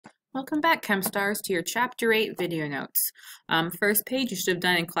Welcome back, ChemStars, to your Chapter 8 video notes. First page you should have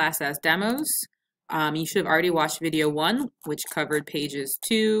done in class as demos. You should have already watched video 1, which covered pages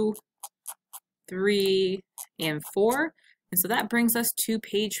 2, 3, and 4. And so that brings us to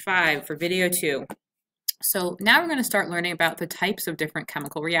page 5 for video 2. So now we're going to start learning about the types of different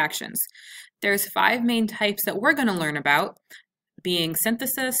chemical reactions. There's 5 main types that we're going to learn about, being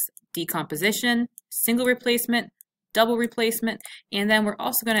synthesis, decomposition, single replacement, double replacement, and then we're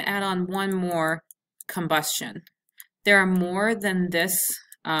also going to add on one more, combustion. There are more than this,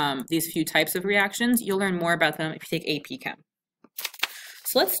 these few types of reactions. You'll learn more about them if you take AP Chem.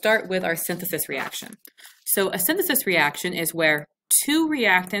 So let's start with our synthesis reaction. So a synthesis reaction is where 2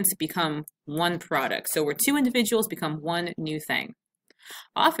 reactants become one product. So where 2 individuals become one new thing.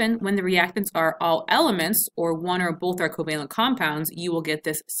 Often, when the reactants are all elements, or one or both are covalent compounds, you will get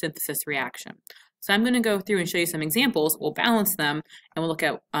this synthesis reaction. So I'm going to go through and show you some examples. We'll balance them, and we'll look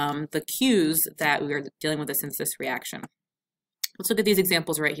at the cues that we are dealing with a synthesis reaction. Let's look at these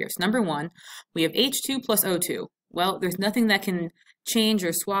examples right here. So number 1, we have H2 plus O2. Well, there's nothing that can change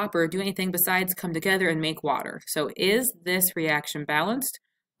or swap or do anything besides come together and make water. So is this reaction balanced?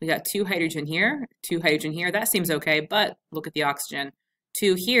 We got 2 hydrogen here, 2 hydrogen here. That seems okay, but look at the oxygen.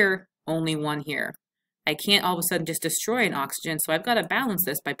 2 here, only 1 here. I can't all of a sudden just destroy an oxygen, so I've got to balance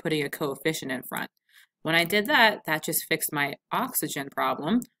this by putting a coefficient in front. When I did that, that just fixed my oxygen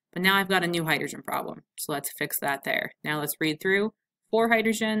problem, but now I've got a new hydrogen problem. So let's fix that there. Now let's read through 4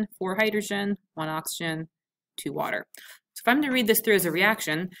 hydrogen, 1 oxygen, 2 water. So if I'm going to read this through as a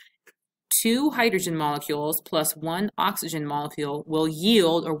reaction, 2 hydrogen molecules plus 1 oxygen molecule will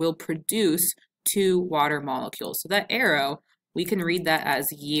yield or will produce 2 water molecules. So that arrow, we can read that as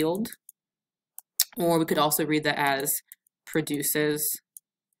yield, or we could also read that as produces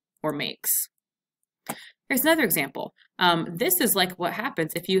or makes. Here's another example. This is like what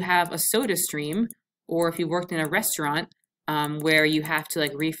happens if you have a soda stream, or if you worked in a restaurant where you have to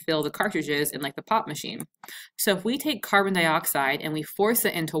like refill the cartridges in like the pop machine. So if we take carbon dioxide and we force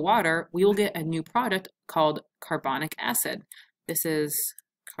it into water, we will get a new product called carbonic acid. This is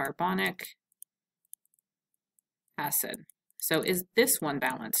carbonic acid. So is this one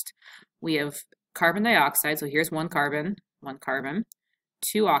balanced? We have carbon dioxide, so here's 1 carbon,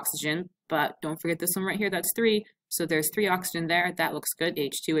 2 oxygen, but don't forget this one right here, that's 3. So there's 3 oxygen there, that looks good,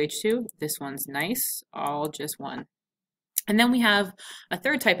 H2. This one's nice, all just 1. And then we have a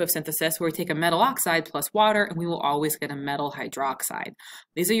third type of synthesis where we take a metal oxide plus water, and we will always get a metal hydroxide.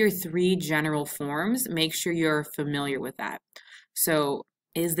 These are your 3 general forms. Make sure you're familiar with that. So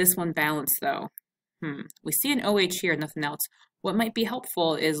is this one balanced though? We see an OH here, nothing else. What might be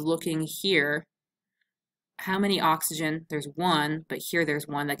helpful is looking here. How many oxygen? There's 1, but here there's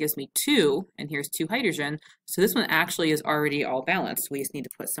 1. That gives me 2, and here's 2 hydrogen. So this one actually is already all balanced. We just need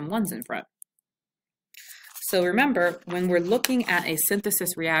to put some 1s in front. So remember, when we're looking at a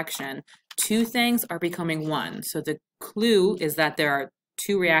synthesis reaction, 2 things are becoming 1. So the clue is that there are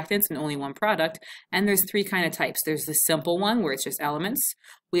 2 reactants and only 1 product, and there's 3 kind of types. There's the simple one where it's just elements.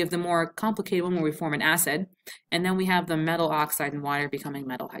 We have the more complicated one where we form an acid, and then we have the metal oxide and water becoming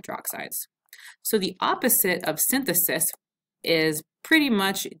metal hydroxides. So the opposite of synthesis is pretty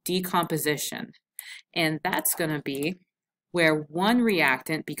much decomposition, and that's going to be where 1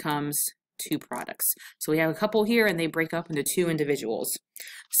 reactant becomes 2 products. So we have a couple here and they break up into 2 individuals.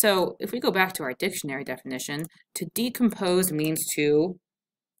 So if we go back to our dictionary definition, to decompose means to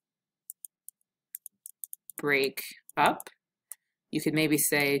break up. You could maybe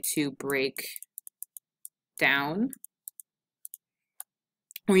say to break down.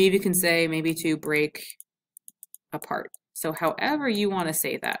 Or you can say maybe to break apart. So however you want to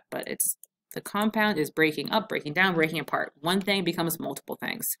say that, but it's the compound is breaking up, breaking down, breaking apart. One thing becomes multiple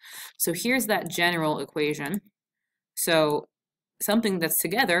things. So here's that general equation. So something that's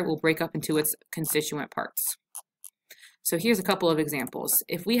together will break up into its constituent parts. So here's a couple of examples.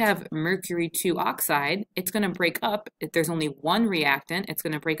 If we have mercury 2 oxide, it's going to break up. If there's only 1 reactant, it's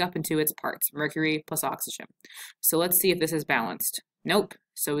going to break up into its parts, mercury plus oxygen. So let's see if this is balanced. Nope.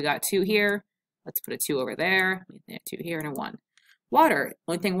 So we got 2 here. Let's put a 2 over there. 2 here and a 1. Water.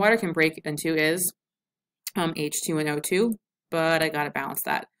 Only thing water can break into is H2 and O2, but I got to balance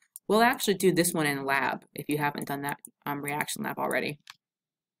that. We'll actually do this one in lab if you haven't done that reaction lab already.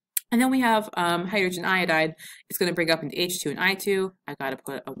 And then we have hydrogen iodide. It's going to break up into H2 and I2. I got to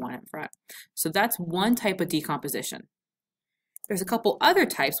put a 1 in front. So that's one type of decomposition. There's a couple other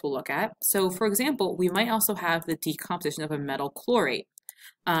types we'll look at. So for example, we might also have the decomposition of a metal chlorate.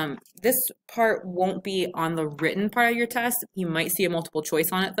 This part won't be on the written part of your test. You might see a multiple choice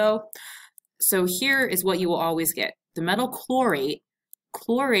on it though. So here is what you will always get. The metal chlorate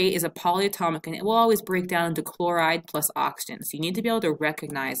Chlorate is a polyatomic and it will always break down into chloride plus oxygen. So you need to be able to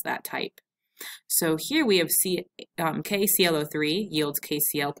recognize that type. So here we have KClO3 yields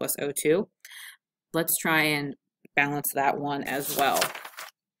KCl plus O2. Let's try and balance that one as well.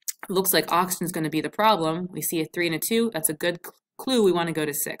 It looks like oxygen is going to be the problem. We see a 3 and a 2. That's a good clue. We want to go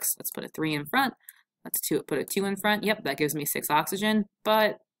to 6. Let's put a 3 in front. Let's put a 2 in front. Yep, that gives me 6 oxygen,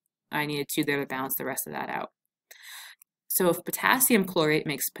 but I need a 2 there to balance the rest of that out. So if potassium chlorate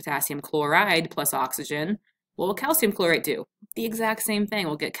makes potassium chloride plus oxygen, what will calcium chlorate do? The exact same thing.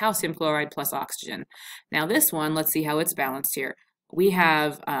 We'll get calcium chloride plus oxygen. Now this one, let's see how it's balanced here. We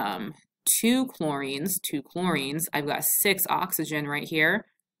have 2 chlorines. I've got 6 oxygen right here.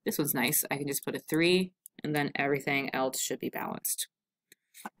 This one's nice. I can just put a 3, and then everything else should be balanced.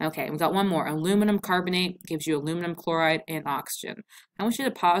 Okay, we've got one more. Aluminum carbonate gives you aluminum chloride and oxygen. I want you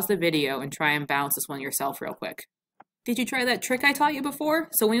to pause the video and try and balance this one yourself real quick. Did you try that trick I taught you before?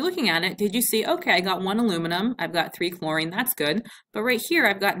 So when you're looking at it, did you see, okay, I got 1 aluminum, I've got 3 chlorine, that's good. But right here,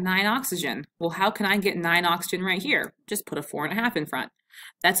 I've got 9 oxygen. Well, how can I get 9 oxygen right here? Just put a 4.5 in front.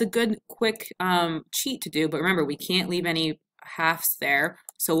 That's a good, quick cheat to do, but remember, we can't leave any halves there.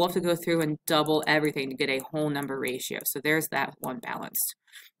 So we'll have to go through and double everything to get a whole number ratio. So there's that one balanced.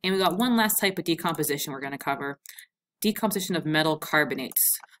 And we got one last type of decomposition we're going to cover. Decomposition of metal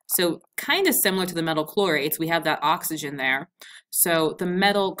carbonates. So kind of similar to the metal chlorates, we have that oxygen there. So the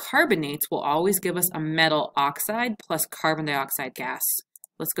metal carbonates will always give us a metal oxide plus carbon dioxide gas.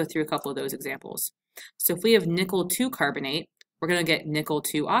 Let's go through a couple of those examples. So if we have nickel 2 carbonate, we're going to get nickel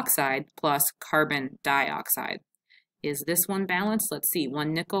 2 oxide plus carbon dioxide. Is this one balanced? Let's see,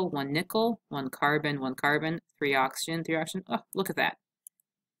 1 nickel, 1 carbon, 3 oxygen, 3 oxygen. Oh, look at that.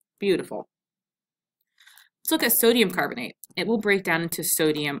 Beautiful. Let's look at sodium carbonate. It will break down into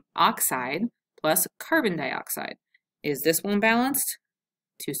sodium oxide plus carbon dioxide. Is this one balanced?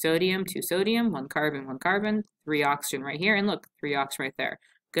 2 sodium, 1 carbon, 3 oxygen right here, and look, 3 oxygen right there.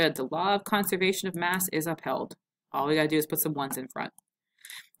 Good, the law of conservation of mass is upheld. All we gotta do is put some 1s in front.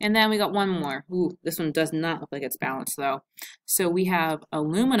 And then we got one more. Ooh, this one does not look like it's balanced though. So we have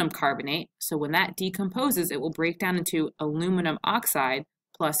aluminum carbonate. So when that decomposes, it will break down into aluminum oxide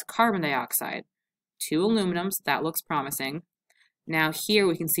plus carbon dioxide. 2 aluminums, that looks promising. Now here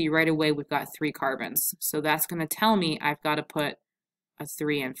we can see right away we've got 3 carbons. So that's going to tell me I've got to put a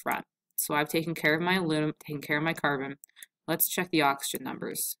 3 in front. So I've taken care of my aluminum, taken care of my carbon. Let's check the oxygen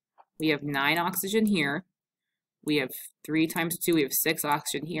numbers. We have 9 oxygen here. We have 3 times 2, we have 6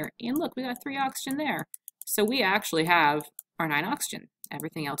 oxygen here. And look, we got 3 oxygen there. So we actually have our 9 oxygen.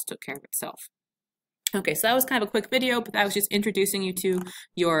 Everything else took care of itself. Okay, so that was kind of a quick video, but that was just introducing you to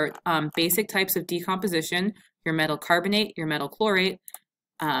your basic types of decomposition, your metal carbonate, your metal chlorate,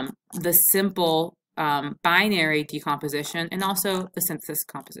 the simple binary decomposition, and also the synthesis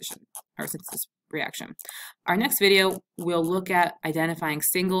composition, or synthesis reaction. Our next video, we'll look at identifying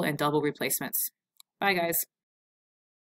single and double replacements. Bye, guys.